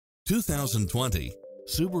2020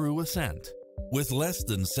 Subaru Ascent. With less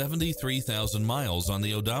than 73,000 miles on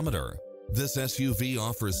the odometer, this SUV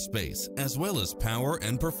offers space as well as power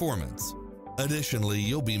and performance. Additionally,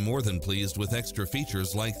 you'll be more than pleased with extra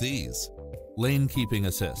features like these: lane keeping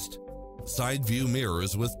assist, side view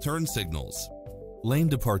mirrors with turn signals, lane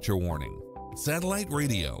departure warning, satellite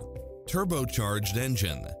radio, turbocharged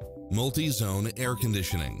engine, multi-zone air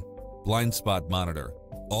conditioning, blind spot monitor,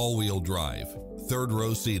 all-wheel drive,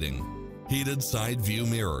 third-row seating, heated side view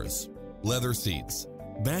mirrors, leather seats,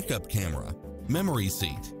 backup camera, memory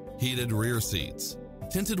seat, heated rear seats,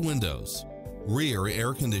 tinted windows, rear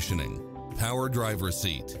air conditioning, power driver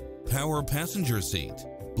seat, power passenger seat,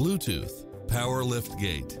 Bluetooth, power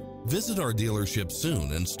liftgate. Visit our dealership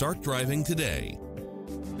soon and start driving today.